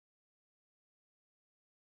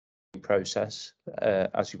process,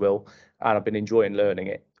 as you will, and I've been enjoying learning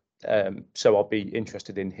it. So I'll be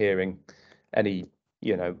interested in hearing any,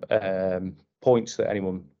 points that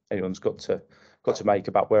anyone's got to make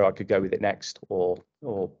about where I could go with it next, or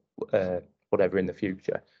whatever in the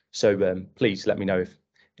future. So please let me know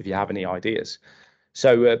if you have any ideas.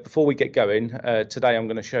 So before we get going, today I'm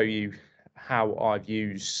going to show you how I've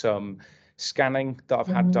used some scanning that I've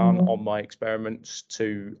had done on my experiments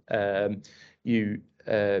to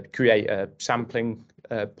create a sampling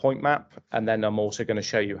point map, and then I'm also going to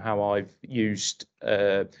show you how I've used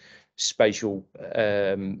spatial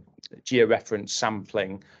georeference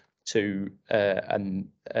sampling to and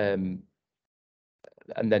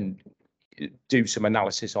then do some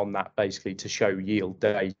analysis on that, basically to show yield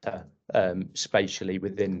data spatially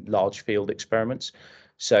within large field experiments.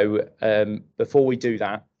 So before we do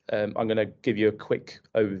that, I'm going to give you a quick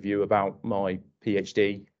overview about my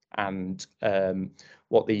PhD and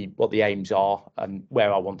what the aims are and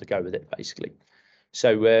where I want to go with it, basically.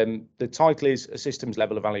 So the title is A Systems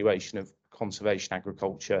Level Evaluation of Conservation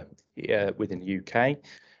Agriculture within the UK.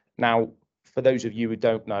 Now, for those of you who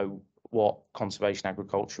don't know what conservation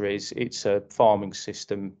agriculture is, it's a farming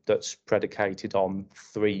system that's predicated on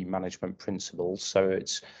 3 management principles. So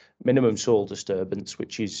it's minimum soil disturbance,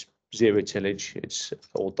 which is zero tillage,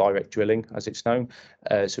 or direct drilling as it's known.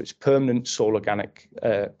 So it's permanent soil organic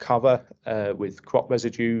cover with crop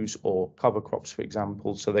residues or cover crops, for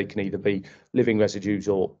example. So they can either be living residues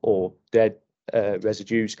or dead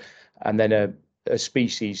residues, and then a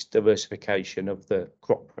species diversification of the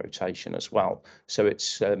crop rotation as well. So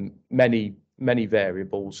it's many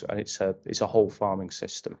variables, and it's a whole farming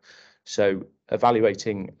system. So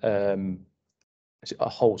evaluating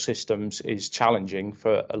whole systems is challenging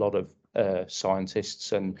for a lot of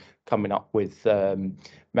scientists, and coming up with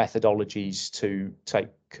methodologies to take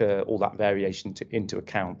all that variation into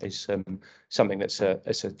account is something that's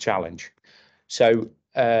a challenge. So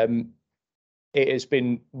it has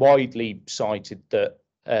been widely cited that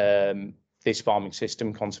this farming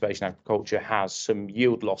system, conservation agriculture, has some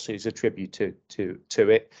yield losses attributed to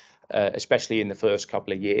it, especially in the first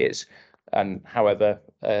couple of years. And however,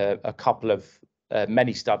 a couple of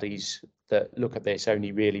many studies that look at this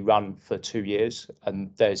only really run for 2 years,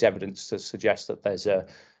 and there's evidence to suggest that there's a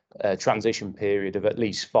transition period of at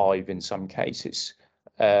least 5 in some cases.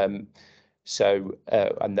 So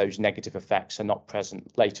and those negative effects are not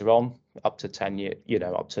present later on, up to 10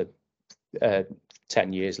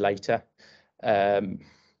 years later.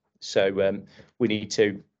 So we need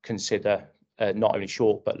to consider not only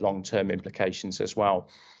short but long-term implications as well.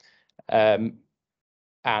 And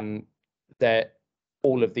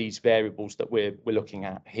all of these variables that we're looking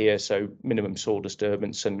at here, so minimum soil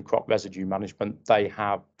disturbance and crop residue management, they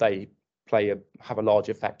have a large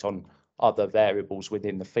effect on other variables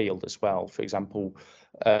within the field as well. For example,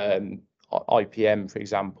 IPM, for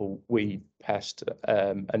example, weed, pest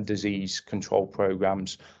and disease control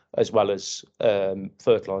programs, as well as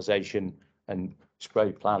fertilization and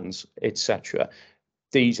spray plans, etc.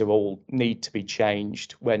 These are all need to be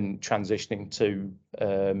changed when transitioning to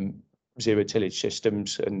zero tillage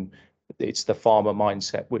systems, and it's the farmer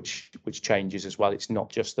mindset which changes as well. It's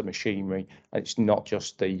not just the machinery, and it's not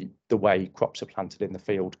just the way crops are planted in the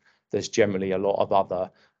field. There's generally a lot of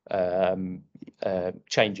other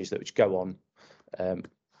changes that which go on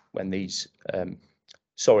when these.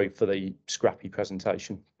 Sorry for the scrappy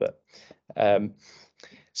presentation, but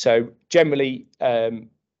so generally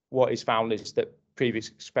what is found is that previous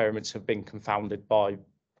experiments have been confounded by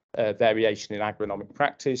variation in agronomic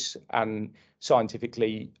practice, and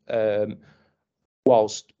scientifically,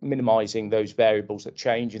 whilst minimising those variables that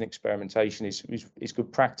change in experimentation is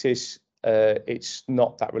good practice, it's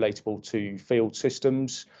not that relatable to field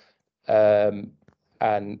systems,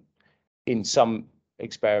 and in some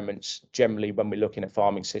experiments, generally when we're looking at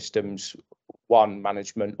farming systems, one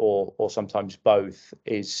management or sometimes both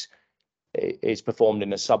is performed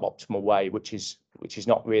in a suboptimal way, which is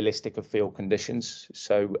not realistic of field conditions.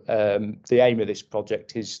 So the aim of this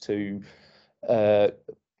project is to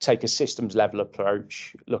take a systems level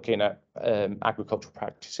approach, looking at agricultural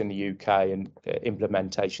practice in the UK and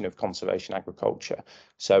implementation of conservation agriculture.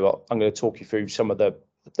 So I'm going to talk you through some of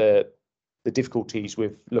the difficulties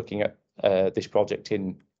with looking at this project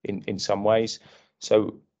in some ways.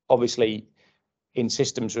 So obviously, in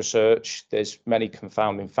systems research, there's many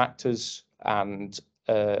confounding factors, and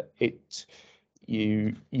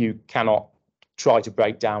you cannot try to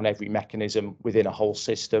break down every mechanism within a whole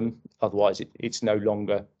system. Otherwise, it's no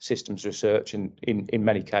longer systems research, and in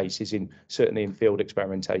many cases, certainly in field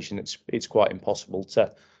experimentation, it's quite impossible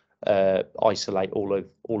to isolate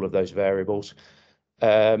all of those variables.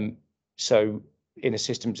 So in a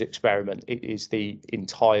systems experiment, it is the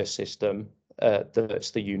entire system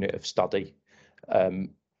that's the unit of study,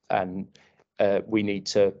 and we need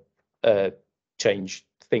to change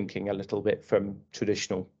thinking a little bit from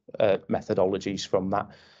traditional methodologies from that.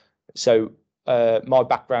 So my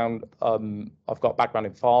background, I've got background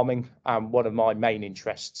in farming, and one of my main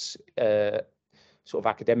interests sort of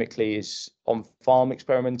academically is on farm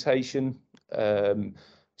experimentation.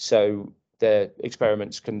 So the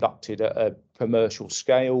experiments conducted at a commercial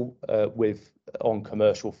scale on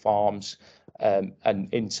commercial farms, and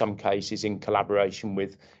in some cases in collaboration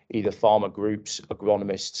with either farmer groups,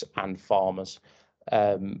 agronomists and farmers.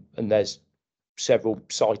 And there's several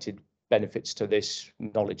cited benefits to this: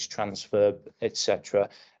 knowledge transfer, etc.,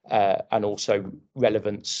 and also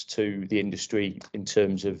relevance to the industry in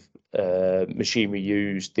terms of machinery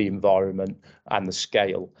used, the environment and the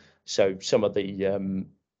scale. So some of the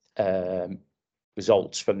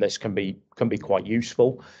results from this can be quite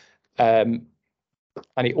useful.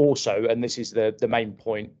 And it also, and this is the main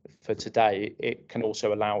point for today, it can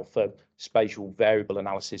also allow for spatial variable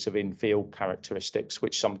analysis of in-field characteristics,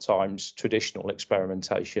 which sometimes traditional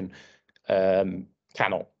experimentation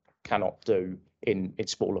cannot do in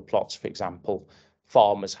smaller plots. For example,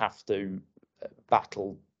 farmers have to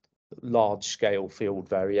battle large-scale field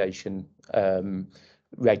variation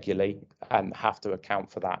regularly and have to account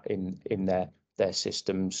for that in their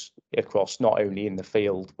systems across, not only in the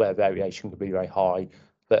field where variation can be very high,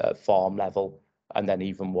 but at farm level and then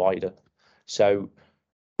even wider. So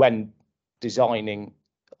when designing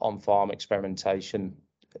on farm experimentation,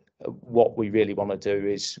 what we really want to do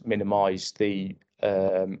is minimize the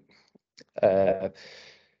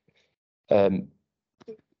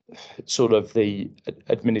sort of the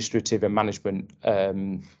administrative and management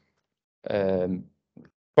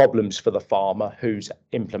problems for the farmer who's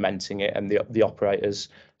implementing it and the operators.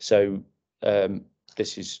 So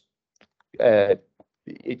this is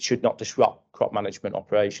it should not disrupt crop management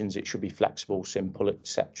operations. It should be flexible, simple,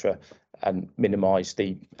 etc., and minimize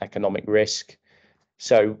the economic risk.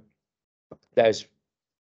 So there's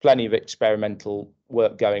plenty of experimental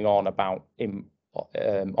work going on about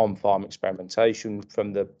on-farm experimentation,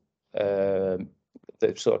 from the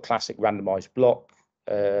sort of classic randomized block,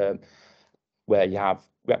 where you have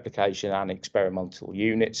replication and experimental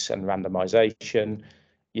units and randomization.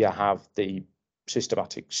 You have the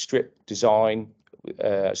systematic strip design.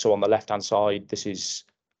 So on the left-hand side, this is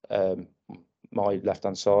my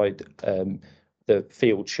left-hand side, the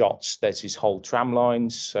field shots. There's these whole tram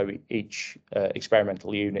lines. So each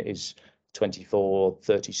experimental unit is 24,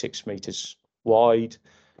 36 meters wide,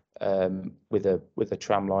 with a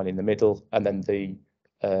tram line in the middle, and then the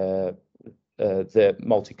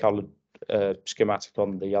multicolored schematic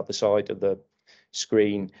on the other side of the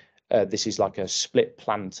screen. This is like a split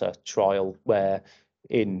planter trial, where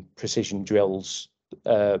in precision drills,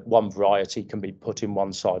 one variety can be put in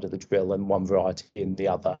one side of the drill and one variety in the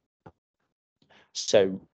other.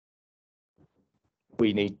 So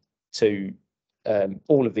we need to,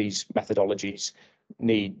 all of these methodologies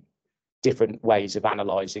need different ways of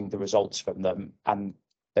analysing the results from them, and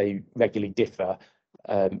they regularly differ,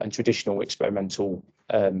 and traditional experimental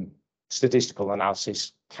statistical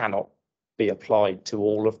analysis cannot be applied to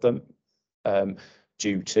all of them,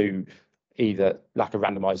 due to either lack of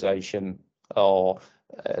randomization or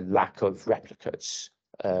lack of replicates.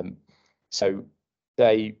 So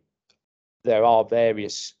there are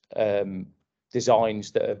various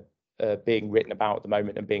designs that are being written about at the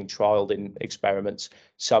moment and being trialled in experiments,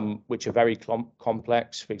 some which are very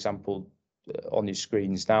complex. For example, on your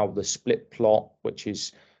screens now, the split plot, which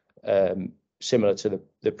is similar to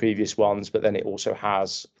the previous ones, but then it also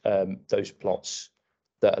has those plots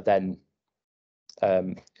that are then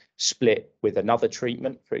split with another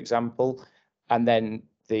treatment, for example, and then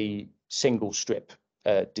the single strip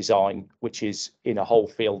design, which is in a whole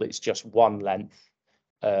field. It's just one length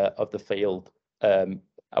of the field,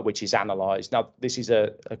 which is analysed. Now, this is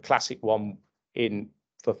a classic one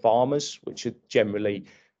for farmers, which should generally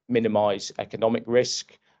minimise economic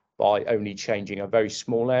risk by only changing a very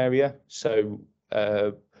small area. So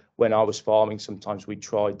when I was farming, sometimes we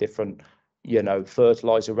try different,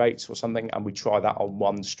 fertilizer rates or something, and we try that on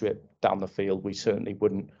one strip down the field. We certainly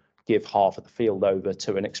wouldn't give half of the field over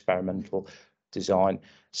to an experimental design.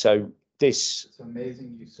 So this, it's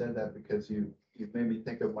amazing you said that, because you made me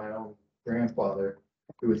think of my own grandfather,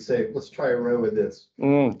 who would say, let's try a row with this.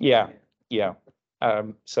 Yeah.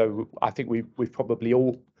 So I think we've probably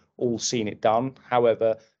all seen it done.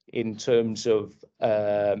 However, in terms of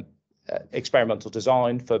experimental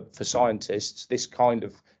design for scientists, this kind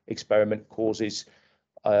of experiment causes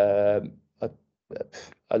a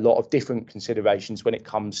a lot of different considerations when it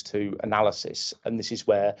comes to analysis, and this is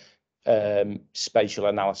where spatial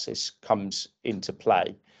analysis comes into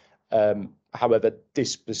play. However,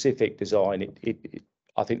 this specific design,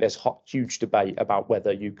 I think there's huge debate about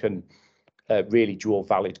whether you can really draw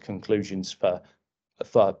valid conclusions for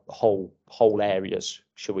whole areas,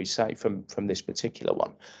 shall we say, from this particular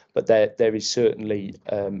one. But there is certainly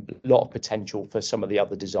a lot of potential for some of the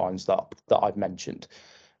other designs that I've mentioned.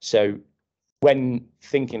 So when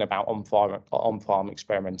thinking about on-farm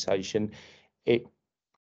experimentation, the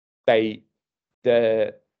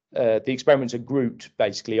experiments are grouped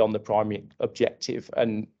basically on the primary objective,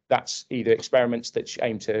 and that's either experiments that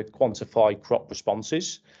aim to quantify crop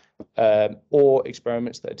responses, or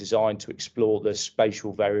experiments that are designed to explore the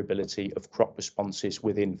spatial variability of crop responses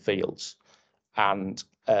within fields. And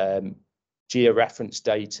georeference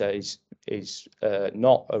data is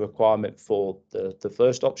not a requirement for the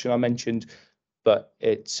first option I mentioned, but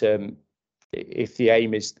it's if the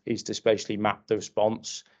aim is to spatially map the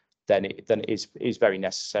response, then it is very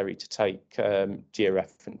necessary to take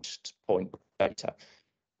georeferenced point data.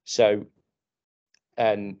 So,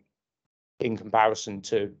 and in comparison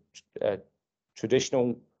to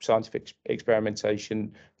traditional scientific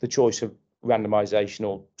experimentation, the choice of randomization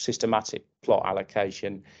or systematic plot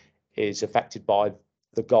allocation is affected by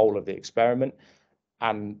the goal of the experiment,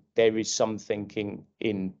 and there is some thinking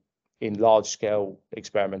in large-scale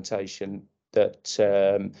experimentation that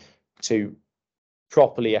to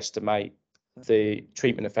properly estimate the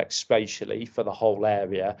treatment effects spatially for the whole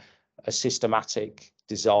area, a systematic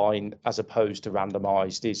design as opposed to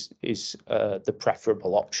randomized is the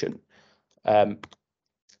preferable option.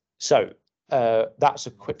 So that's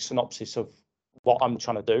a quick synopsis of what I'm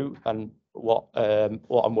trying to do and what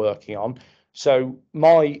I'm working on. So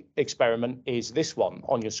my experiment is this one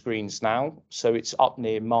on your screens now. So it's up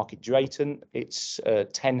near Market Drayton. It's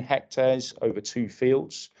 10 hectares over 2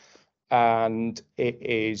 fields, and it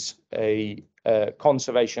is a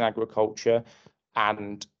conservation agriculture,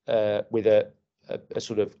 and with a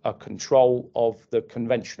sort of a control of the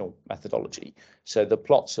conventional methodology. So the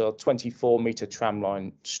plots are 24-meter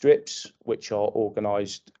tramline strips, which are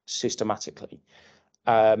organised systematically.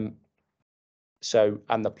 And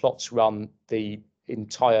the plots run the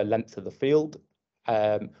entire length of the field,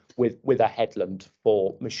 with a headland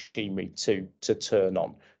for machinery to turn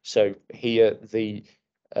on. So here the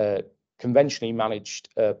conventionally managed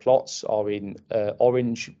plots are in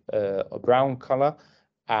orange or brown colour,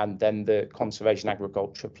 and then the conservation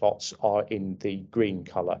agriculture plots are in the green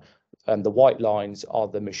colour, and the white lines are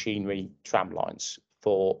the machinery tram lines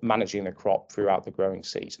for managing the crop throughout the growing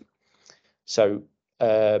season. So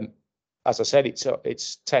as I said,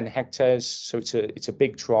 it's 10 hectares, so it's a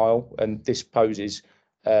big trial, and this poses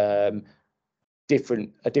a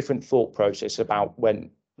different thought process about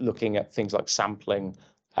when looking at things like sampling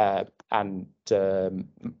and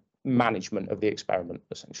management of the experiment,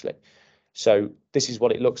 essentially. So this is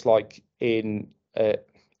what it looks like in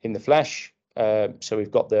the flesh. So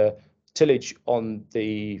we've got the tillage on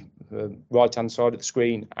the right-hand side of the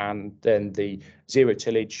screen, and then the zero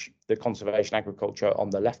tillage, the conservation agriculture, on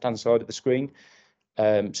the left-hand side of the screen.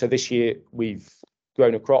 So this year we've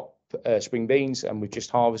grown a crop, spring beans, and we've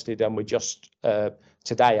just harvested, and we're just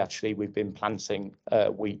today actually we've been planting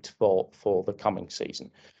wheat for the coming season.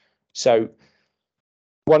 So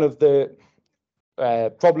one of the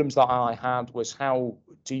problems that I had was, how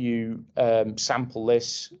do you sample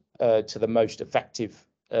this to the most effective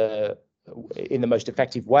in the most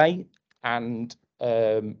effective way? And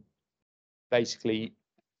basically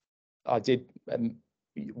I did,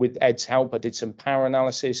 with Ed's help, I did some power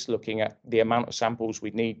analysis looking at the amount of samples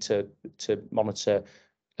we need to monitor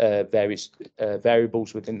various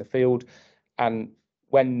variables within the field. And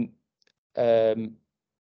when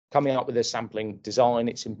coming up with a sampling design,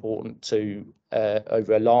 it's important to,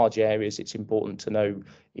 over large areas, it's important to know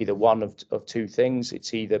either one of two things.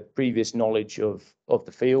 It's either previous knowledge of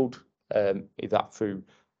the field, either through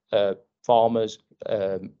farmers,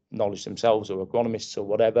 knowledge themselves, or agronomists or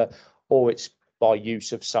whatever, or it's by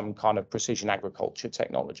use of some kind of precision agriculture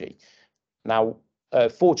technology. Now,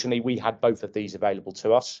 fortunately, we had both of these available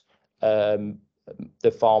to us.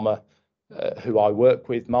 The farmer who I work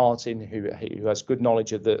with, Martin, who has good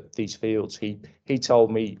knowledge of these fields, he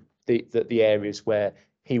told me that the areas where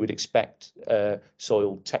he would expect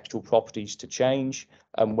soil textural properties to change,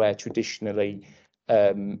 and where traditionally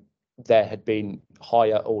there had been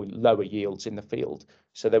higher or lower yields in the field.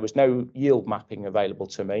 So there was no yield mapping available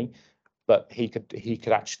to me, but he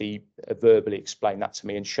could actually verbally explain that to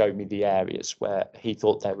me and show me the areas where he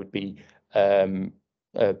thought there would be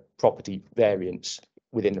property variance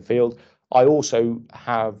within the field. I also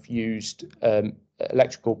have used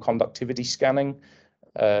electrical conductivity scanning,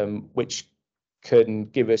 which can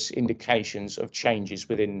give us indications of changes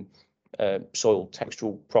within soil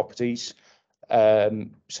textural properties.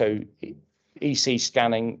 So EC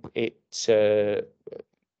scanning, it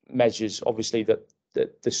measures obviously that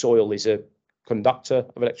the soil is a conductor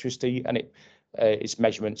of electricity, and it is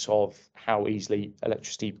measurements of how easily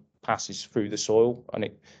electricity passes through the soil, and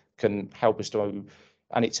it can help us to,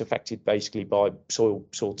 and it's affected basically by soil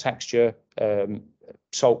texture,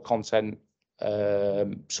 salt content,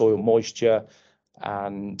 soil moisture,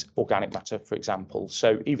 and organic matter, for example.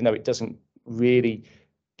 So even though it doesn't really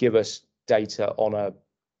give us data on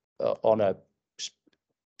a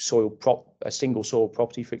single soil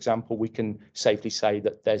property, for example, we can safely say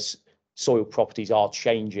that there's soil properties are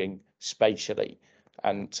changing spatially,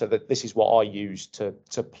 and so that this is what I use to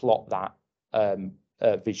plot that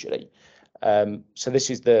visually. So this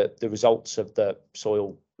is the results of the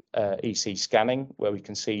soil EC scanning, where we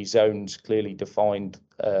can see zones clearly defined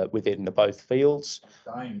within the both fields.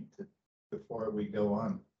 Before we go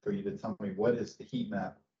on, for you to tell me, what is the heat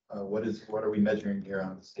map? What are we measuring here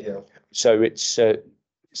on the scale? So it's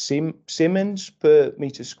Siemens per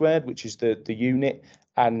meter squared, which is the unit,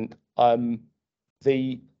 and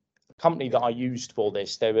the company that I used for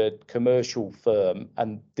this, they're a commercial firm,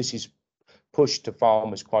 and this is pushed to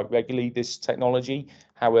farmers quite regularly, this technology.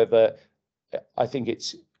 However, I think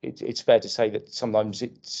it's fair to say that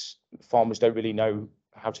sometimes farmers don't really know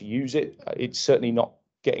how to use it. It's certainly not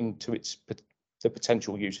getting to the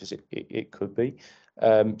potential uses it could be.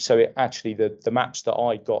 So it actually, the maps that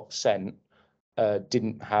I got sent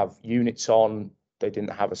didn't have units on, they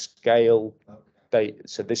didn't have a scale.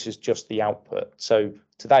 So this is just the output. So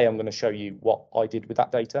today I'm going to show you what I did with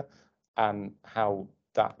that data and how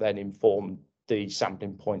that then informed the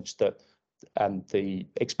sampling points and the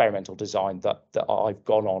experimental design that I've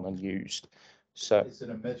gone on and used. So is it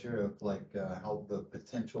a measure of like how the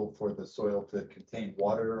potential for the soil to contain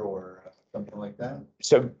water or something like that?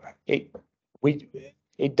 So it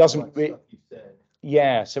doesn't really,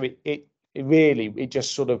 yeah, so it really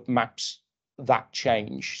just sort of maps that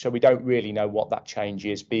change. So we don't really know what that change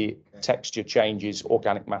is, be it texture changes,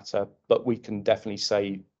 organic matter, but we can definitely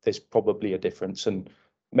say there's probably a difference, and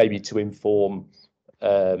maybe to inform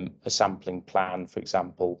a sampling plan, for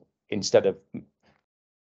example, instead of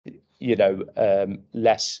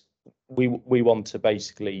less, we want to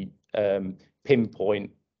basically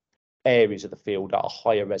pinpoint areas of the field at a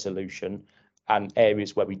higher resolution, and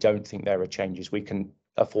areas where we don't think there are changes, we can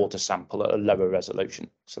afford to sample at a lower resolution.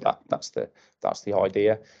 So that's the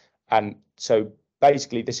idea. And so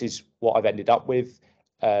basically this is what I've ended up with.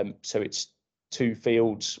 So it's two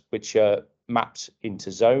fields which are mapped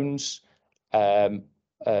into zones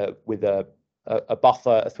with a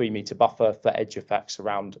buffer, a 3-meter buffer for edge effects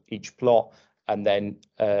around each plot, and then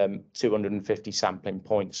 250 sampling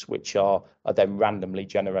points, which are then randomly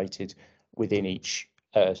generated within each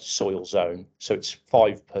soil zone. So it's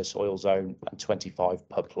 5 per soil zone and 25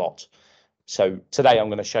 per plot. So today I'm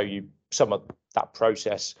going to show you some of that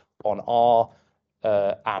process on R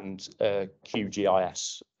and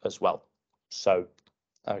QGIS as well. So,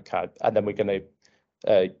 okay, and then we're going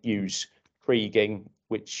to use kriging,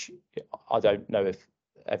 which I don't know if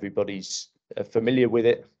everybody's familiar with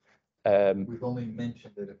it. We've only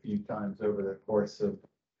mentioned it a few times over the course of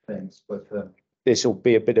things, but this will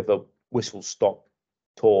be a bit of a whistle-stop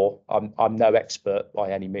tour. I'm no expert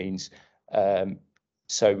by any means,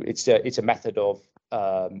 so it's a method of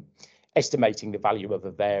estimating the value of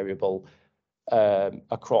a variable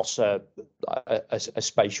across a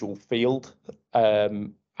spatial field,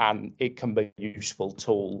 and it can be a useful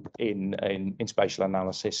tool in spatial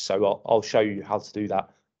analysis. So I'll show you how to do that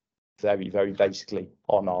very, very basically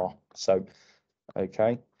on R. So,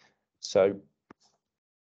 okay, so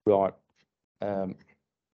right.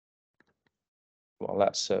 Well,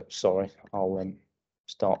 that's sorry, I'll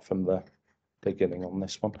start from the beginning on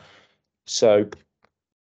this one. So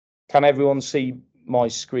can everyone see my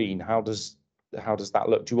screen? How does that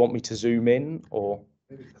look? Do you want me to zoom in, or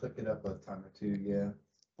maybe click it up a time or two? Yeah.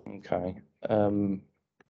 Okay. Now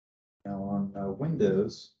on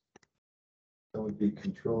Windows, that would be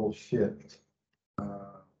Control Shift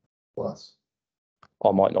plus.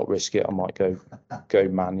 I might not risk it. I might go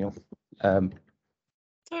manual.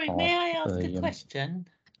 Sorry, may I ask a question?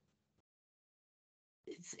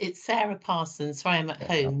 It's Sarah Parsons. Sorry, I'm at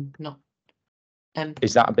home. Not.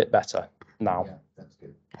 Is that a bit better now? Yeah, that's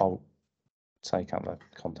good. I'll take out the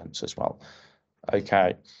contents as well.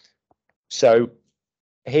 Okay. So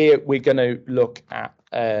here we're going to look at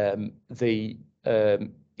the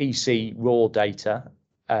EC raw data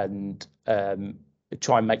and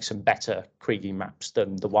try and make some better Kriging maps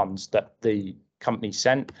than the ones that the company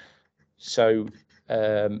sent. So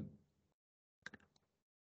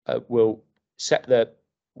we'll set the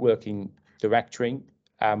working directory.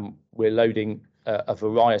 We're loading a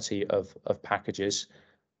variety of packages,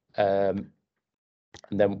 and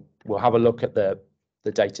then we'll have a look at the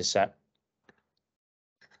data set.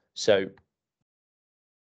 So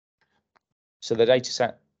the data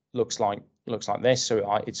set looks like this.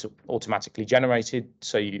 So it's automatically generated.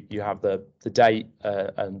 So you have the date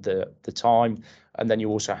and the time, and then you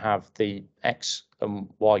also have the X and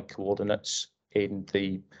Y coordinates in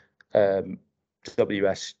the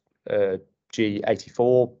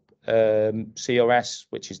WSG84 CRS,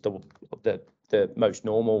 which is the most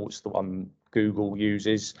normal. It's the one Google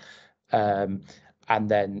uses. And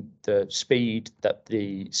then the speed that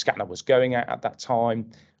the scanner was going at that time.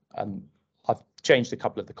 I've changed a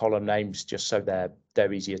couple of the column names just so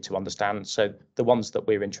they're easier to understand. So the ones that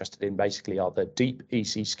we're interested in basically are the deep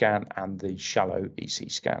EC scan and the shallow EC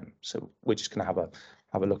scan. So we're just going to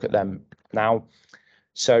have a look at them now.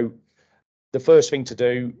 So the first thing to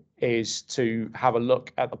do is to have a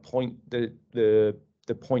look at the point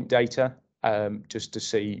data, just to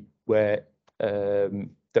see where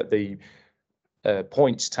that the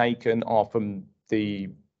points taken are from the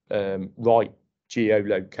right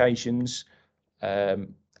geolocations,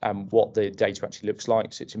 and what the data actually looks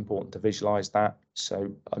like. So it's important to visualize that.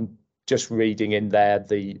 So I'm just reading in there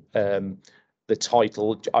the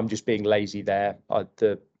title. I'm just being lazy there.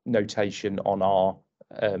 The notation on our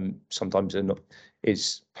sometimes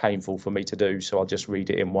is painful for me to do, so I'll just read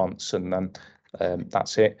it in once and then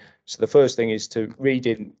that's it. So the first thing is to read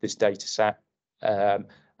in this data set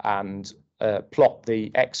and plot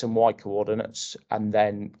the X and Y coordinates, and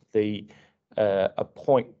then the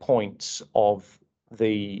points of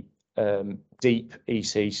the deep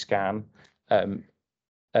EC scan,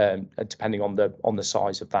 depending on the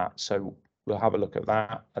size of that. So we'll have a look at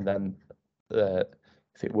that, and then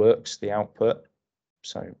if it works, the output.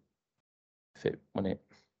 So if my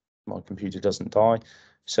computer doesn't die.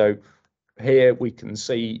 So here we can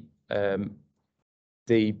see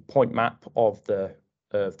the point map of the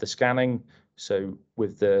scanning. So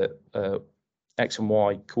with the X and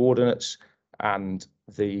Y coordinates and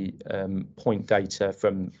the point data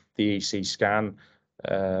from the EC scan,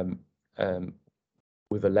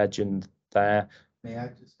 with a legend there. May I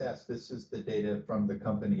just ask, this is the data from the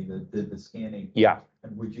company that did the scanning? Yeah.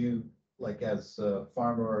 And would you, like as a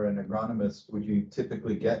farmer or an agronomist, would you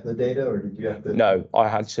typically get the data, or did you have to? No, I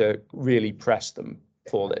had to really press them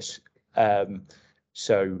for this. But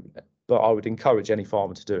I would encourage any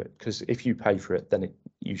farmer to do it, because if you pay for it, then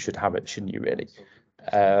you should have it, shouldn't you, really?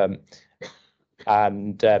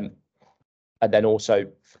 And then also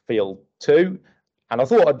field 2. And I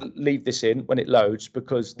thought I'd leave this in when it loads,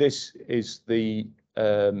 because this is the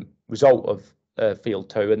result of field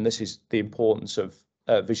 2, and this is the importance of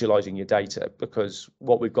visualizing your data, because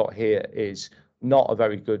what we've got here is not a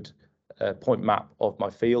very good point map of my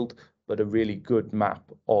field, but a really good map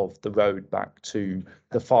of the road back to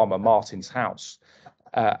the farmer Martin's house,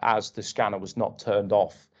 as the scanner was not turned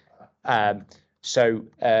off. So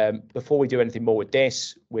before we do anything more with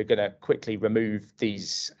this, we're going to quickly remove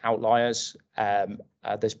these outliers.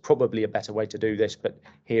 There's probably a better way to do this, but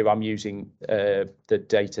here I'm using the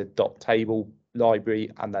data.table library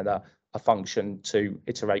and then a function to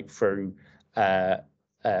iterate through the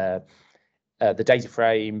data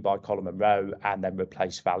frame by column and row, and then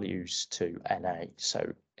replace values to NA.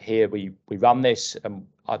 So here we run this, and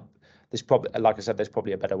there's probably, like I said, there's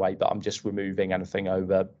probably a better way, but I'm just removing anything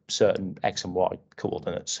over certain X and Y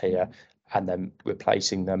coordinates here, and then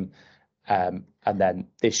replacing them. And then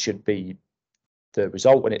this should be the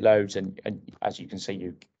result when it loads. And as you can see,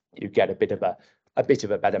 you get a bit of a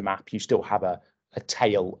better map. You still have a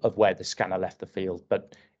tail of where the scanner left the field,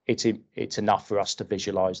 but it's enough for us to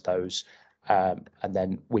visualize those. And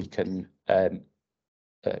then we can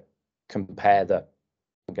compare the.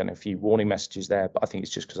 I'm getting a few warning messages there, but I think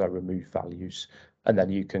it's just because I removed values, and then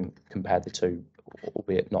you can compare the two,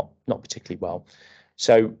 albeit not particularly well.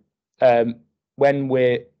 So when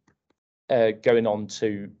we're going on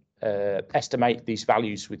to estimate these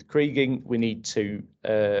values with Kriging, we need to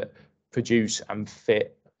produce and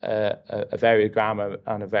fit a variogram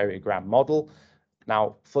and a variogram model.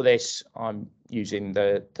 Now, for this, I'm using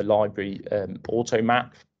the library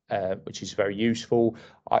AutoMap, which is very useful.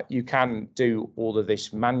 You can do all of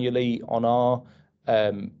this manually on R,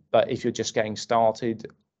 but if you're just getting started,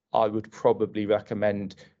 I would probably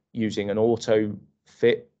recommend using an auto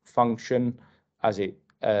fit function, as it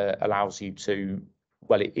allows you to,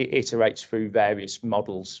 well, it iterates through various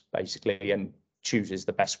models basically and chooses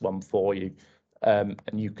the best one for you. And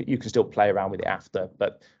you can still play around with it after,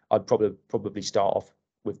 but I'd probably start off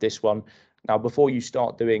with this one. Now, before you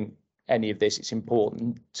start doing any of this, it's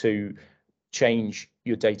important to change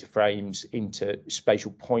your data frames into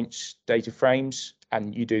spatial points data frames,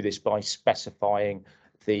 and you do this by specifying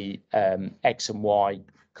the X and Y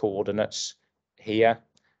coordinates here.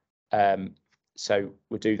 So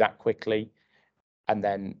we'll do that quickly, and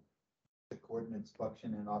then The coordinates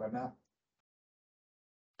function in AutoMap.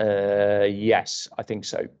 yes, I think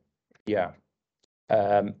so. Yeah.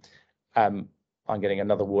 I'm getting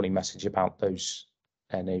another warning message about those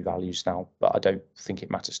NA values now, but I don't think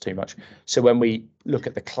it matters too much. So when we look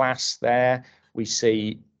at the class there, we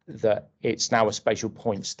see that it's now a spatial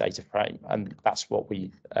points data frame, and that's what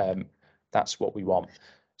we want.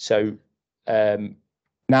 So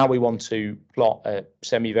now we want to plot a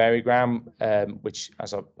semi-variogram, which,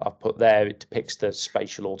 as I've put there, it depicts the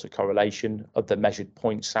spatial autocorrelation of the measured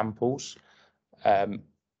point samples.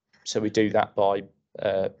 So we do that by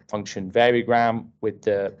function variogram with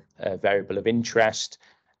the variable of interest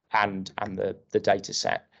and the data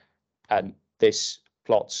set, and this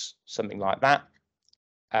plots something like that,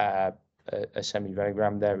 a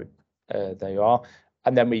semi-variogram. There they are,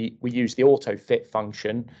 and then we use the auto fit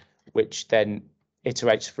function, which then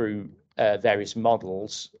iterates through various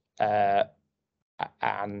models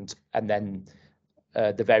and then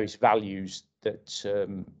the various values that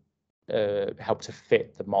help to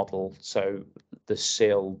fit the model. So the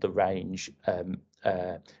SIL, the range, and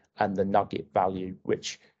the nugget value,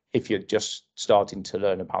 which if you're just starting to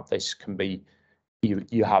learn about this, can be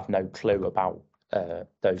you have no clue about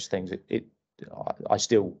those things. I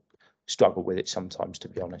still struggle with it sometimes, to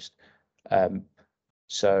be honest.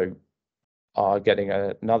 So getting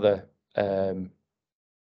another.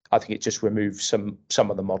 I think it just removes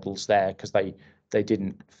some of the models there because they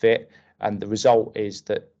didn't fit, and the result is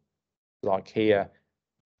that, like here,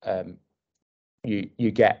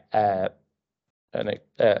 you get a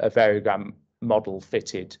variogram model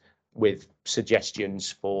fitted with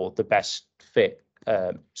suggestions for the best fit,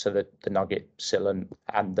 so that the nugget, SIL,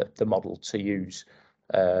 and the model to use.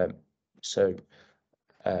 So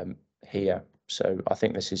here, so I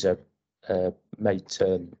think this is a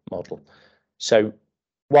made-turn model. So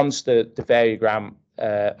once the variogram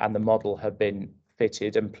and the model have been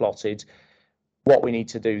fitted and plotted, what we need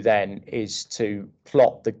to do then is to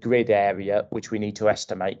plot the grid area, which we need to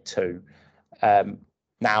estimate too.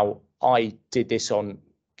 Now, I did this on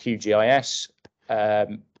QGIS.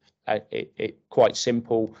 It quite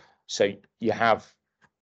simple. So you have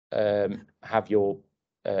your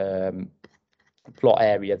plot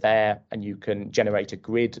area there, and you can generate a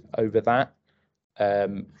grid over that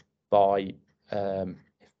by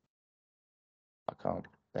I can't.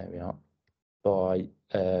 There we are. By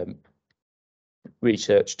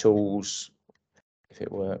research tools, if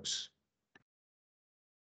it works,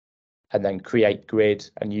 and then create grid,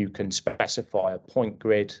 and you can specify a point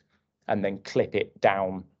grid and then clip it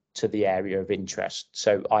down to the area of interest.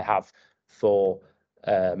 So I have for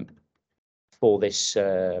this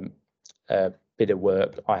bit of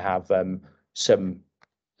work, I have some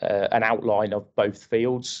an outline of both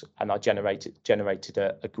fields, and I generated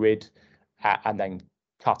a grid and then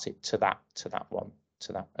cut it to that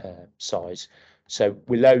size. So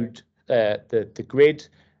we load the grid,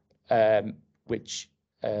 which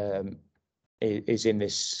is in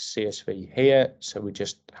this CSV here. So we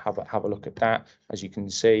just have a look at that. As you can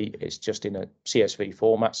see, it's just in a CSV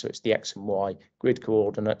format, so it's the X and Y grid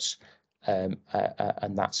coordinates, and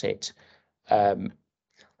that's it.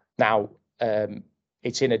 Now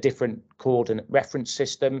it's in a different coordinate reference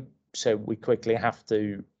system, so we quickly have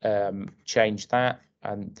to change that,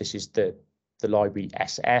 and this is the library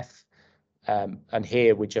SF, and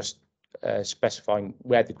here we're just specifying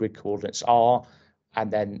where the grid coordinates are,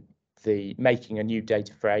 and then making a new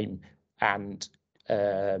data frame and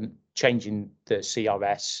changing the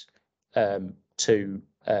CRS to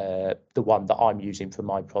the one that I'm using for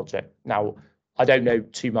my project. Now, I don't know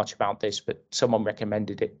too much about this, but someone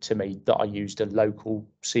recommended it to me that I used a local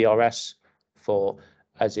CRS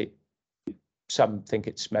some think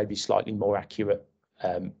it's maybe slightly more accurate.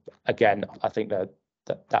 Again, I think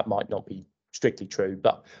that might not be strictly true,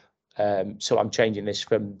 but so I'm changing this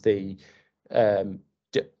from the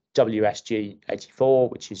WSG 84,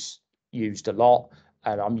 which is used a lot,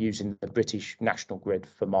 and I'm using the British National Grid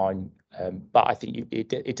for mine, but I think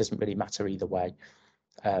it doesn't really matter either way.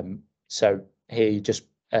 So here you're just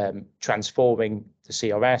transforming the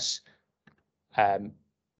CRS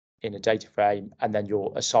in a data frame, and then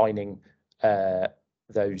you're assigning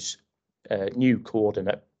those new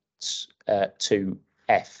coordinates to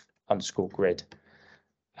f_grid.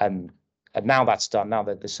 And now that's done, now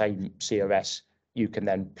they're the same CRS, you can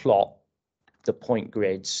then plot the point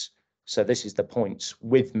grids. So this is the points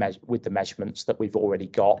with the measurements that we've already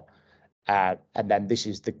got. And then this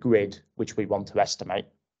is the grid which we want to estimate.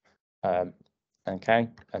 Okay,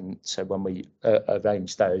 and so when we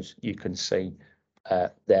arrange those, you can see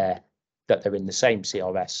there that they're in the same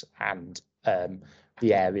CRS and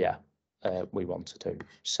the area we want to do.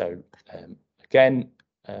 So again,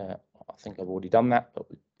 I think I've already done that, but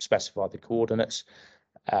we specify the coordinates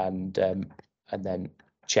and then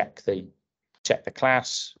check the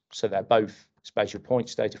class. So they're both spatial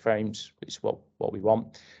points data frames, which is what we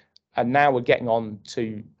want. And now we're getting on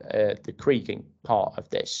to the kriging part of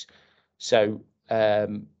this. So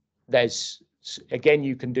there's, again,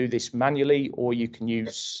 you can do this manually, or you can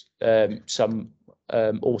use some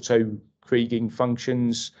auto kriging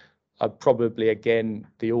functions. Probably, again,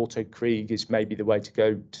 the auto krig is maybe the way to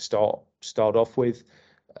go to start off with.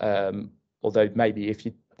 Although maybe if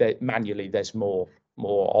you manually, there's more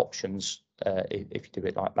options if you do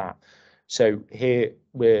it like that. So here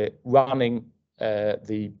we're running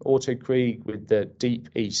the auto krig with the deep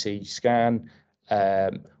EC scan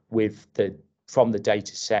from the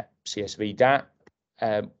data set CSV DAT,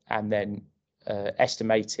 and then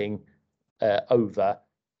estimating over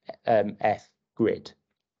F grid.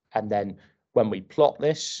 And then when we plot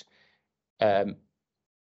this, again,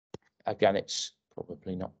 it's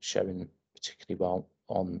probably not showing particularly well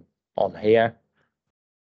on here,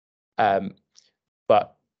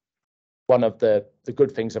 but one of the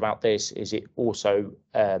good things about this is it also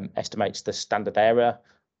estimates the standard error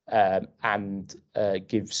and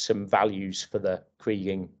gives some values for the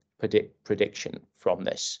kriging prediction from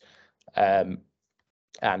this, and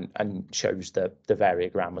shows the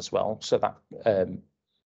variogram as well. So that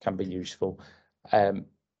can be useful. And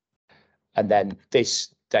then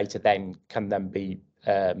this data then can then be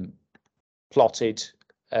plotted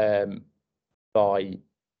by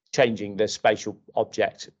changing the spatial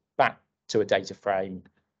object back to a data frame,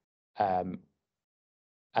 and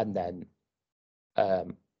then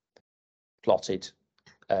plotted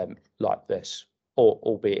like this, or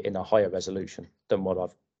albeit in a higher resolution than what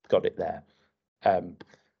I've got it there.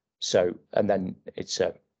 So, and then it's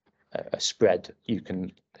a spread. You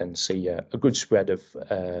can then see a good spread of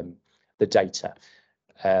the data.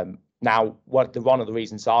 Now, one of the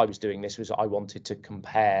reasons I was doing this was I wanted to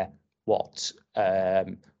compare what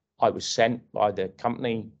I was sent by the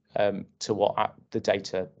company to what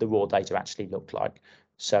the raw data actually looked like.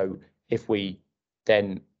 So if we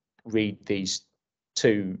then read these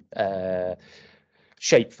two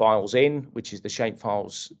shape files in, which is the shape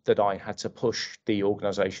files that I had to push the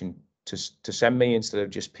organization to send me instead of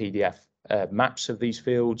just PDF maps of these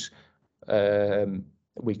fields,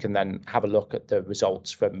 we can then have a look at the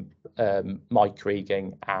results from my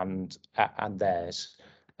kriging and theirs.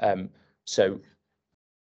 So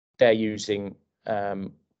they're using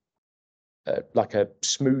like a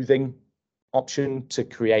smoothing option to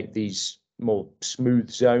create these more smooth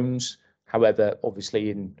zones. However, obviously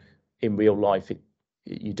in real life,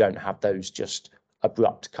 you don't have those just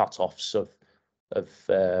abrupt cutoffs of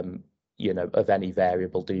any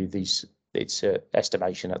variable. Do you? It's an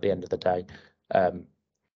estimation at the end of the day,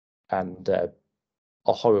 and a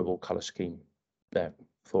horrible color scheme there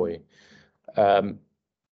for you.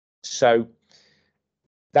 So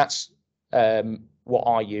that's what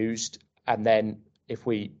I used. And then if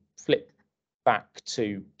we flip back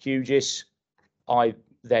to QGIS, I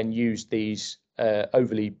then used these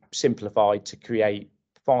overly simplified to create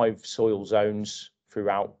 5 soil zones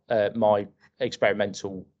throughout my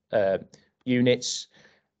experimental units.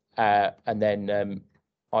 And then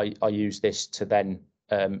I use this to then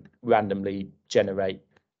randomly generate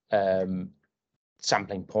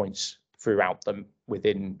sampling points throughout them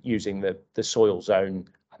within using the soil zone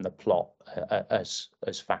and the plot as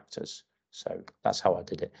factors. So that's how I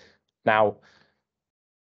did it. Now,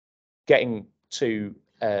 getting to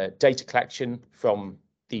data collection from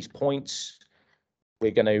these points,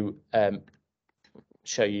 we're going to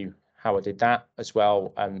show you how I did that as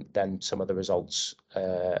well, and then some of the results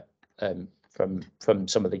from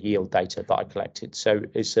some of the yield data that I collected. So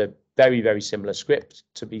it's a very, very similar script,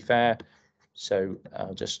 to be fair. So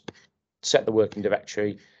I'll just set the working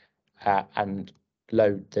directory and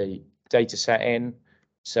load the data set in.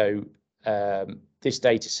 So this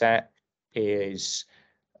data set is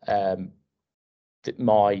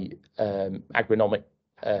my agronomic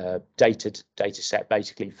data set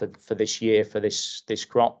basically for this year, for this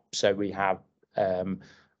crop. So we have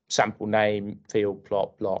sample name, field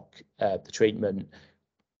plot, block, the treatment,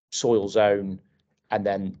 soil zone, and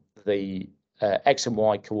then the X and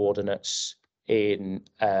Y coordinates in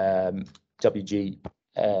WG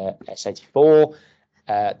S84,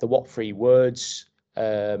 the what3 words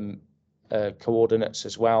coordinates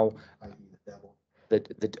as well.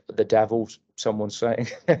 The devil, someone's saying.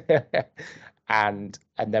 and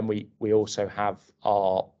then we also have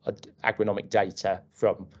our agronomic data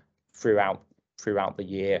from throughout the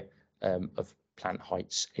year of plant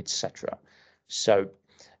heights, etc. So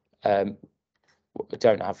I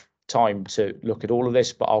don't have time to look at all of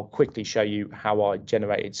this, but I'll quickly show you how I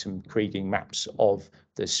generated some Kriging maps of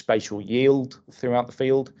the spatial yield throughout the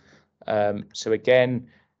field. So again,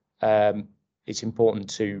 it's important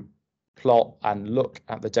to plot and look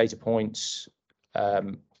at the data points.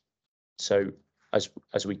 So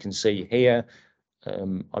as we can see here,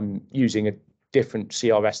 I'm using a different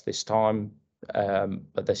CRS this time,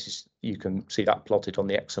 but this is, you can see that plotted on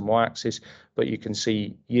the X and Y axis, but you can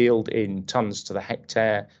see yield in tons to the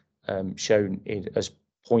hectare shown as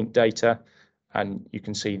point data, and you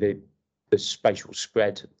can see the spatial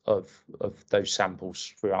spread of those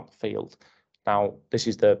samples throughout the field. Now, this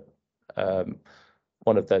is the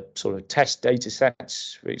one of the sort of test data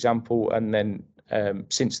sets, for example, and then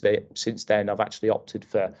since then I've actually opted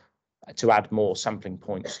to add more sampling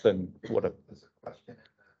points than what a.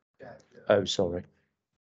 Oh, sorry.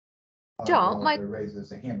 John,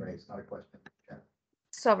 raises a hand raise, not a question.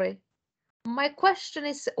 Sorry. My question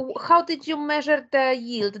is, how did you measure the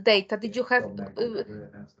yield data? Did you have?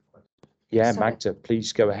 Yeah, Sorry. Magda,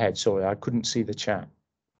 please go ahead. Sorry, I couldn't see the chat.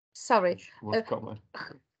 Sorry.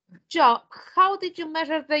 Joe, how did you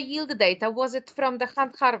measure the yield data? Was it from the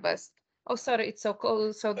hand harvest? Oh, sorry, it's so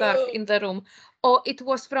cold, so dark in the room. Or it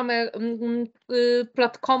was from a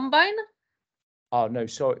plot combine? Oh, no,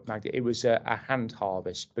 sorry, Magda. It was a hand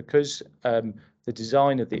harvest because the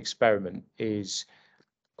design of the experiment is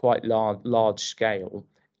quite large scale.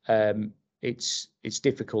 It's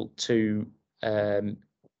difficult to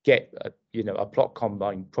get a plot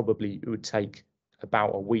combine. Probably it would take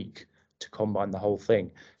about a week to combine the whole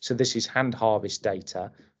thing. So this is hand harvest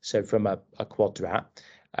data, so from a quadrat,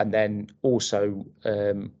 and then also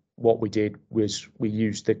what we did was we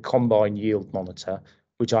used the combine yield monitor,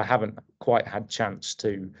 which I haven't quite had chance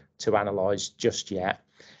to analyze just yet.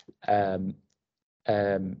 And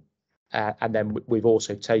then we've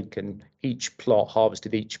also taken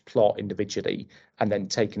harvested each plot individually, and then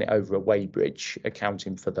taken it over a weighbridge,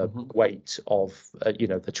 accounting for the weight of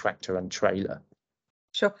the tractor and trailer.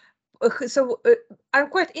 Sure. So I'm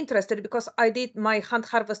quite interested because I did my hand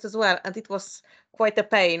harvest as well, and it was quite a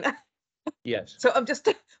pain. Yes. So I'm just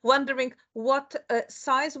wondering what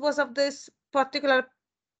size was of this particular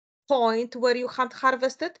point where you hand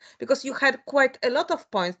harvested, because you had quite a lot of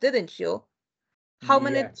points, didn't you? How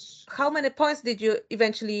many points did you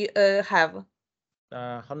eventually have?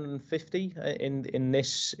 150 in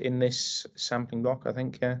this sampling block, I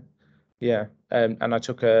think. Yeah. And I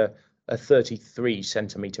took a 33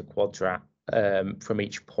 centimeter quadrat from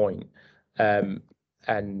each point,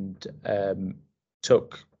 and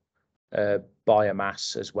took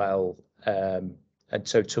biomass as well, and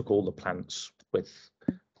so took all the plants with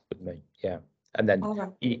me. Yeah. And then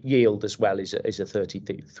yield as well is a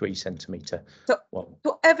 33 centimeter. So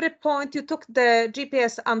to every point you took the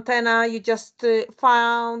GPS antenna, you just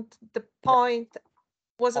found the point.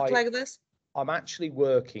 Was it like this? I'm actually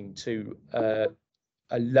working to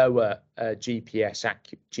a lower GPS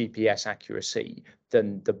accuracy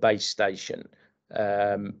than the base station,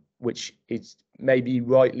 which is maybe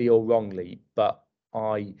rightly or wrongly, but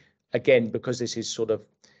again, because this is sort of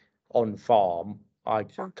on farm, I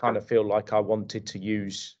kind of feel like I wanted to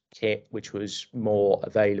use kit which was more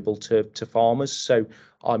available to farmers. So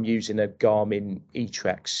I'm using a Garmin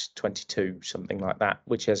eTrex 22, something like that,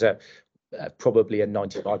 which has probably a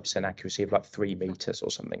 95% accuracy of like 3 meters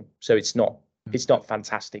or something. So it's not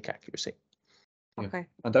fantastic accuracy. Okay.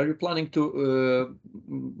 And are you planning to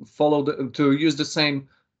use the same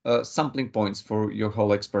sampling points for your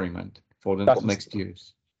whole experiment for the next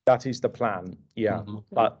years? That is the plan. Yeah.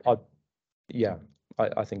 But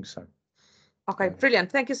I think so. Okay,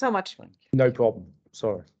 brilliant. Thank you so much. No problem.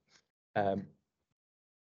 Sorry.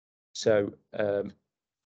 So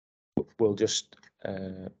we'll just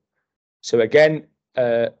so again,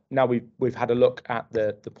 now we've had a look at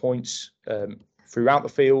the points throughout the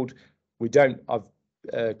field. I've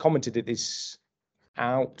commented this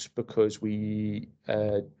out because we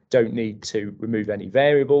don't need to remove any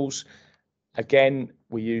variables. Again,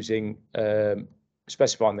 we're using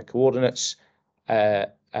specifying the coordinates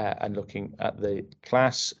and looking at the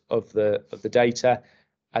class of the data,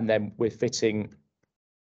 and then we're fitting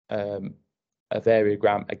a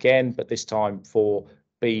variogram again, but this time for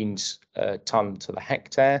beans ton to the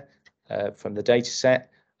hectare from the data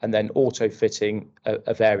set, and then auto-fitting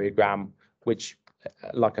a variogram, which,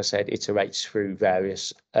 like I said, iterates through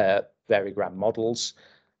various variogram models.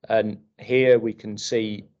 And here we can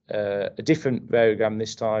see a different variogram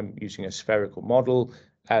this time using a spherical model,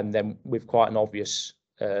 and then with quite an obvious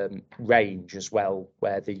range as well,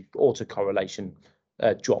 where the autocorrelation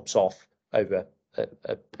drops off over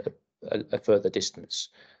a further distance.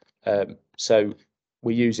 So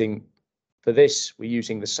we're using, for this, we're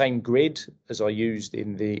using the same grid as I used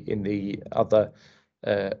in the other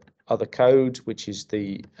code, which is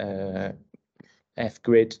the F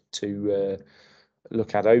grid to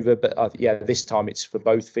look at over. But yeah, this time it's for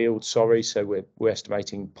both fields. Sorry, so we're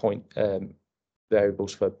estimating point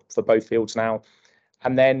variables for both fields now,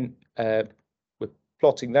 and then we're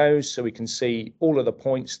plotting those so we can see all of the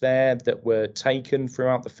points there that were taken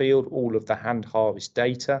throughout the field, all of the hand harvest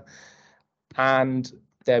data, and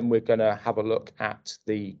then we're going to have a look at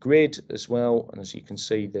the grid as well. And as you can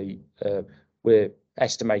see, we're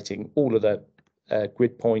estimating all of the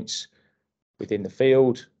grid points within the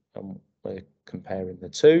field, and we're comparing the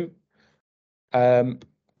two.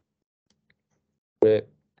 We're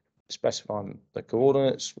specifying the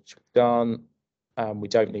coordinates, which we've done, and we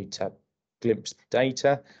don't need to glimpse the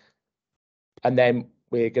data. And then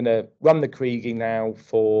we're going to run the kriging now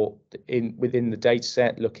for within the data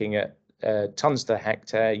set, looking at tons per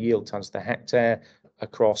hectare, yield tons per hectare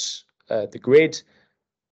across the grid,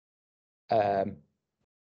 and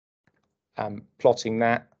plotting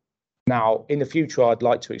that. Now, in the future, I'd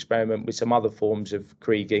like to experiment with some other forms of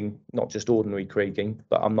kriging, not just ordinary kriging,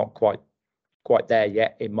 but I'm not quite there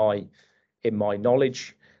yet in my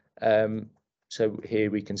knowledge. So here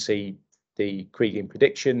we can see the kriging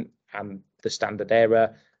prediction and the standard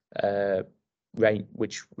error range,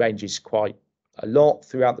 which ranges quite a lot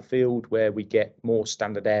throughout the field, where we get more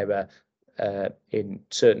standard error in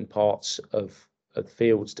certain parts of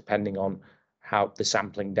fields depending on how the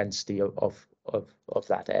sampling density of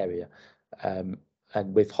that area. And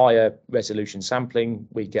with higher resolution sampling,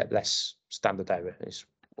 we get less standard error, is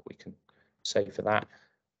what we can say for that.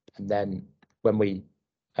 And then when we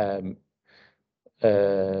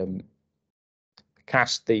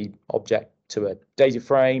cast the object to a data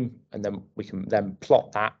frame, and then we can then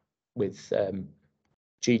plot that with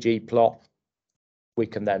ggplot, we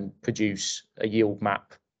can then produce a yield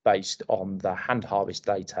map based on the hand harvest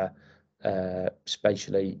data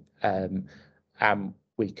spatially, and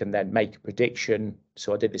we can then make a prediction.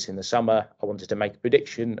 So I did this in the summer. I wanted to make a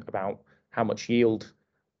prediction about how much yield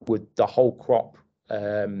would the whole crop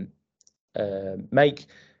make,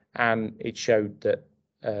 and it showed that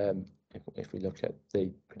if we look at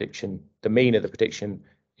the prediction, the mean of the prediction,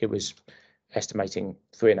 it was estimating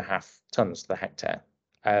 3.5 tons per hectare.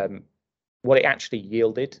 What it actually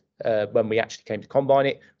yielded when we actually came to combine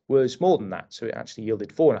it was more than that. So it actually yielded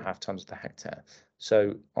 4.5 tons per hectare.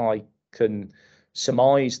 So I can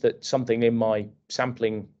surmise that something in my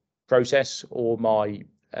sampling process or my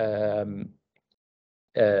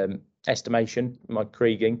estimation, my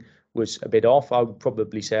kriging, was a bit off. I would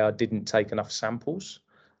probably say I didn't take enough samples,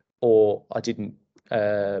 or I didn't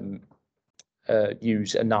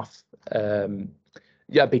use enough,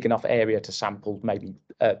 big enough area to sample. Maybe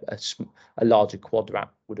a larger quadrat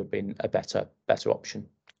would have been a better option.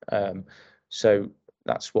 So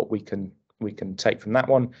that's what we can take from that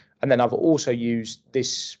one. And then I've also used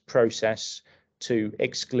this process to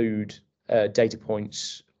exclude data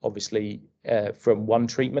points, obviously, from one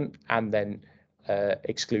treatment, and then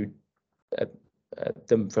exclude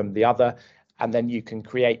them from the other. And then you can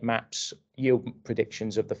create maps, yield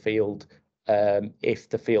predictions of the field, if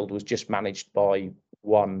the field was just managed by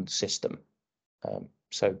one system.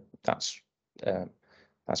 So that's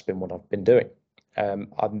been what I've been doing.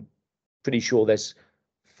 I'm pretty sure there's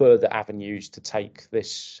further avenues to take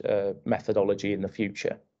this methodology in the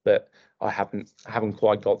future, but I haven't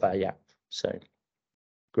quite got there yet. So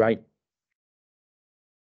great.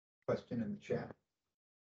 Question in the chat.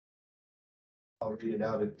 I'll read it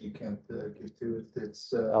out if you can't get to it.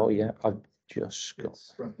 It's Oh yeah, I've just got.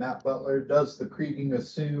 it's from Matt Butler. Does the kriging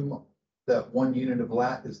assume that 1 unit of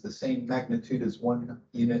lat is the same magnitude as 1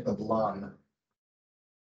 unit of lon?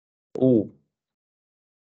 Oh,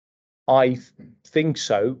 I think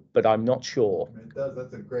so, but I'm not sure. It does.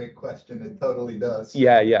 That's a great question. It totally does.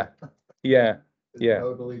 Yeah. It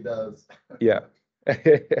totally does. Yeah.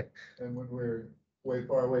 And when we're way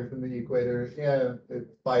far away from the equator, yeah,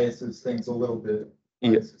 it biases things a little bit.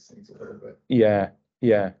 Yeah.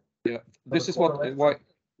 This is why,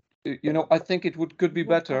 I think it could be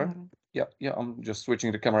better Yeah, I'm just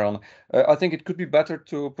switching the camera on. I think it could be better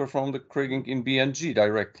to perform the kriging in BNG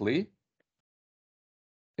directly.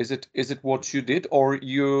 Is it what you did, or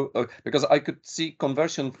you because I could see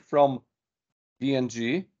conversion from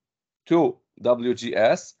BNG to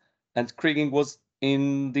WGS, and kriging was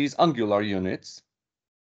in these angular units.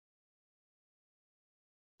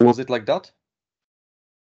 Was it like that?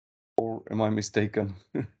 Or am I mistaken?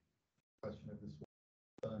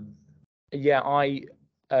 Yeah, I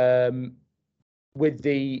with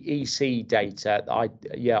the EC data, I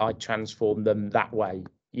transformed them that way.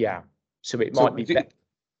 Yeah, so it might be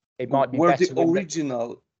it might be were better. The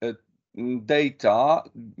original data,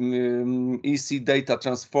 EC data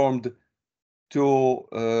transformed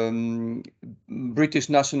to British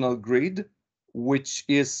National Grid, which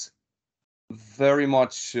is very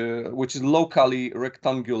much which is locally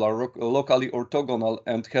rectangular, locally orthogonal,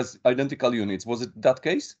 and has identical units. Was it that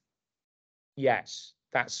case? Yes,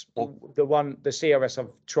 that's the one. The CRS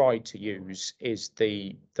I've tried to use is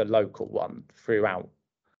the local one throughout,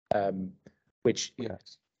 which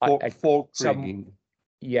yes, for kriging.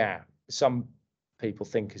 Some people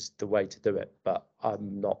think is the way to do it, but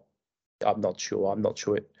I'm not sure. I'm not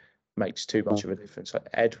sure it makes too much of a difference.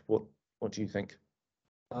 Ed, what do you think?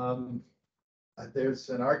 There's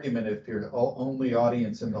an argument if your only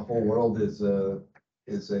audience in the whole world is a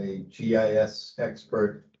GIS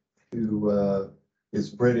expert who is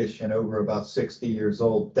British and over about 60 years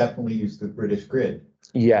old, definitely use the British grid.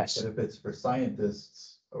 Yes. But if it's for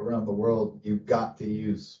scientists around the world, you've got to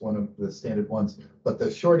use one of the standard ones. But the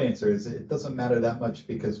short answer is it doesn't matter that much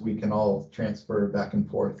because we can all transfer back and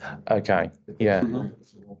forth. Okay. Yeah.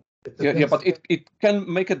 Yeah, but it can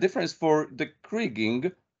make a difference for the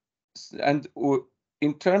kriging. And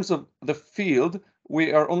in terms of the field,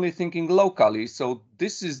 we are only thinking locally. So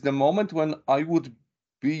this is the moment when I would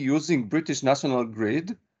be using British National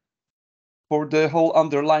Grid for the whole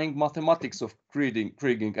underlying mathematics of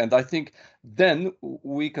kriging. And I think then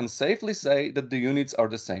we can safely say that the units are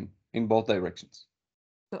the same in both directions.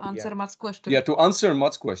 To answer Matt's question. Yeah, to answer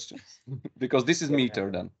Matt's question, because this is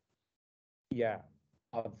meter then. Yeah,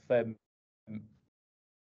 I've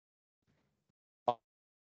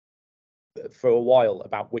for a while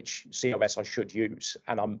about which CRS I should use,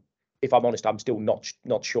 and if I'm honest, I'm still not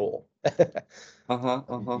sure. Maybe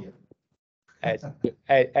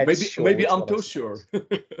I'm too sure.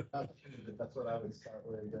 That's what I would start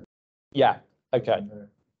with. Yeah. Okay.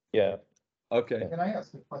 Yeah. Okay. Can I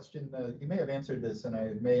ask a question? You may have answered this, and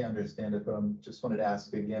I may understand it, but I'm just wanted to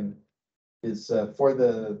ask again. Is for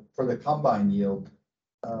the combine yield,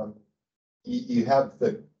 you have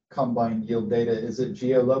the combine yield data. Is it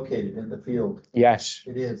geolocated in the field? Yes.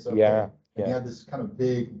 It is. Okay. Yeah. And you have this kind of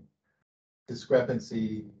big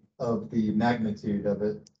discrepancy of the magnitude of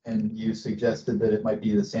it, and you suggested that it might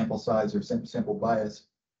be the sample size or sample bias.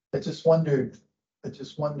 I just wondered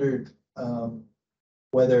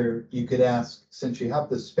whether you could ask, since you have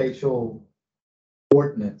the spatial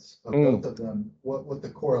coordinates of both of them, what the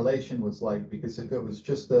correlation was like, because if it was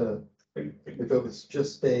just a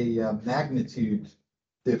magnitude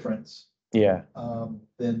difference,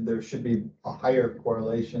 then there should be a higher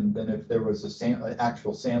correlation than if there was an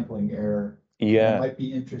actual sampling error. Yeah. It might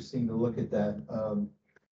be interesting to look at that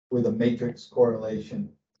with a matrix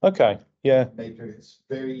correlation. Okay. Yeah. Matrix,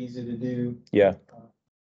 very easy to do. Yeah.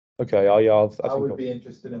 Okay. I would be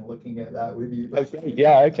interested in looking at that with you. Okay.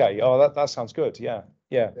 Yeah. Okay. Oh, that sounds good. Yeah.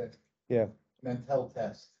 Yeah. Okay. Yeah. Mental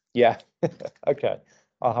test. Yeah. Okay.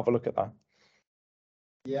 I'll have a look at that.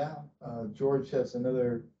 Yeah. George has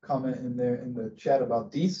another comment in there in the chat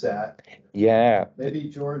about DSAT. Yeah. Maybe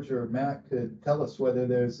George or Matt could tell us whether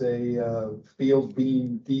there's a field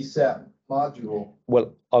beam DSAT module.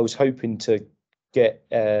 Well, I was hoping to get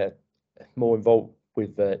more involved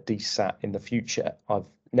with DSAT in the future. I've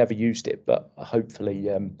never used it, but hopefully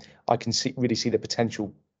I can really see the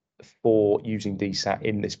potential for using DSAT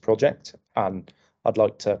in this project, and I'd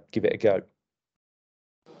like to give it a go.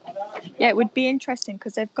 Yeah, it would be interesting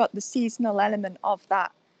because they've got the seasonal element of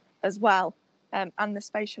that as well, and the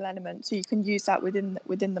spatial element, so you can use that within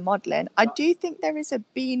the modelling. I do think there is a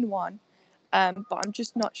bean one, but I'm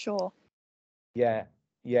just not sure. Yeah,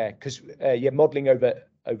 because modelling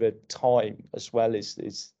over time as well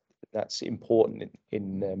is that's important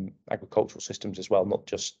in agricultural systems as well, not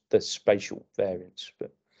just the spatial variance.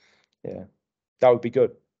 But yeah, that would be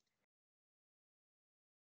good.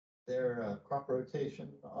 There crop rotation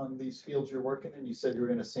on these fields you're working in? You said you were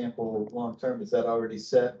going to sample long term. Is that already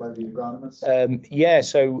set by the agronomist? Yeah,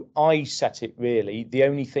 so I set it really. The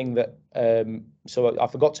only thing that so I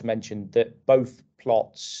forgot to mention that both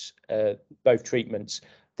plots, both treatments,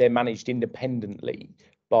 they're managed independently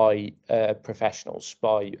by professionals,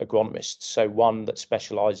 by agronomists. So one that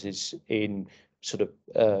specialises in sort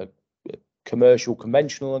of commercial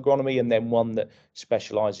conventional agronomy, and then one that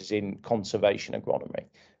specialises in conservation agronomy.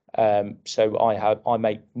 So I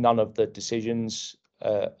make none of the decisions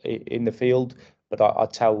in the field, but I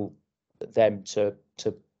tell them to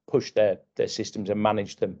push their systems and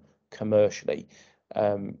manage them commercially.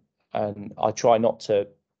 And I try not to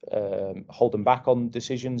hold them back on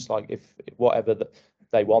decisions. Like if whatever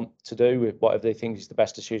they want to do, if whatever they think is the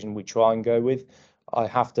best decision, we try and go with. I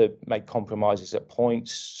have to make compromises at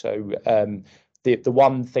points. So the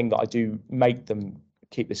one thing that I do make them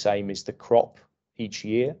keep the same is the crop each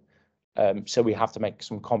year. So we have to make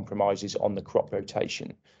some compromises on the crop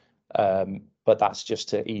rotation. But that's just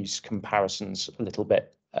to ease comparisons a little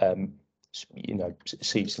bit, you know,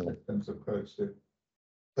 seasonally. Approach to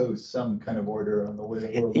pose some kind of order on the way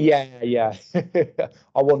the world. Yeah.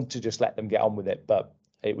 I want to just let them get on with it, but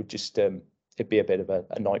it would just it'd be a bit of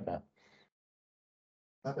a nightmare.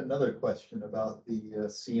 I have another question about the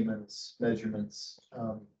Siemens measurements.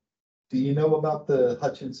 Do you know about the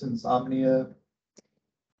Hutchinson's Omnia?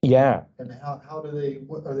 Yeah. And how do they,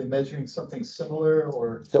 what are they measuring something similar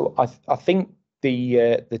or? So I think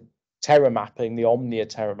the terra mapping, the Omnia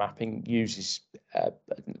terra mapping uses,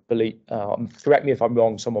 correct me if I'm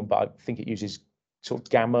wrong, someone, but I think it uses sort of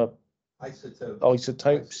gamma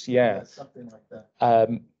isotopes. Yeah. Something like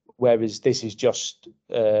that. Whereas this is just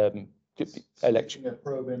Electric a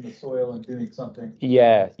probe in the soil and doing something.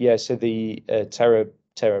 Yeah. So the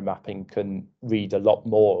terra mapping can read a lot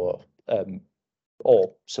more,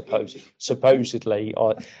 or supposedly.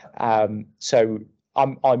 So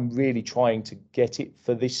I'm really trying to get it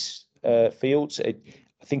for this field. So I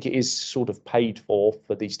think it is sort of paid for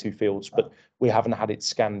these two fields, but we haven't had it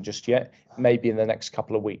scanned just yet. Maybe in the next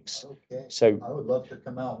couple of weeks. Okay. So I would love to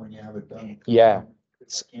come out when you have it done. Yeah.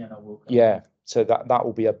 Yeah. So that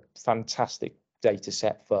will be a fantastic data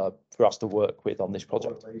set for us to work with on this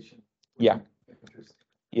project. Yeah.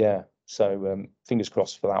 So fingers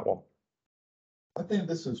crossed for that one. I think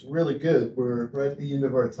this is really good. We're right at the end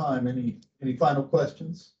of our time. Any final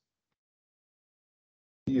questions?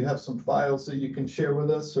 Do you have some files that you can share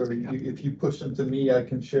with us, or if you push them to me, I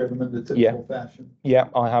can share them in the typical fashion? Yeah,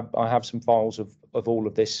 I have some files of all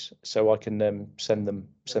of this, so I can send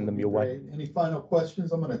them your way. Any final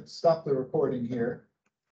questions? I'm going to stop the recording here.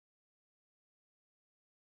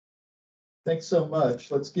 Thanks so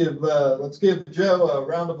much. Let's give Joe a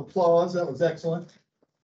round of applause. That was excellent.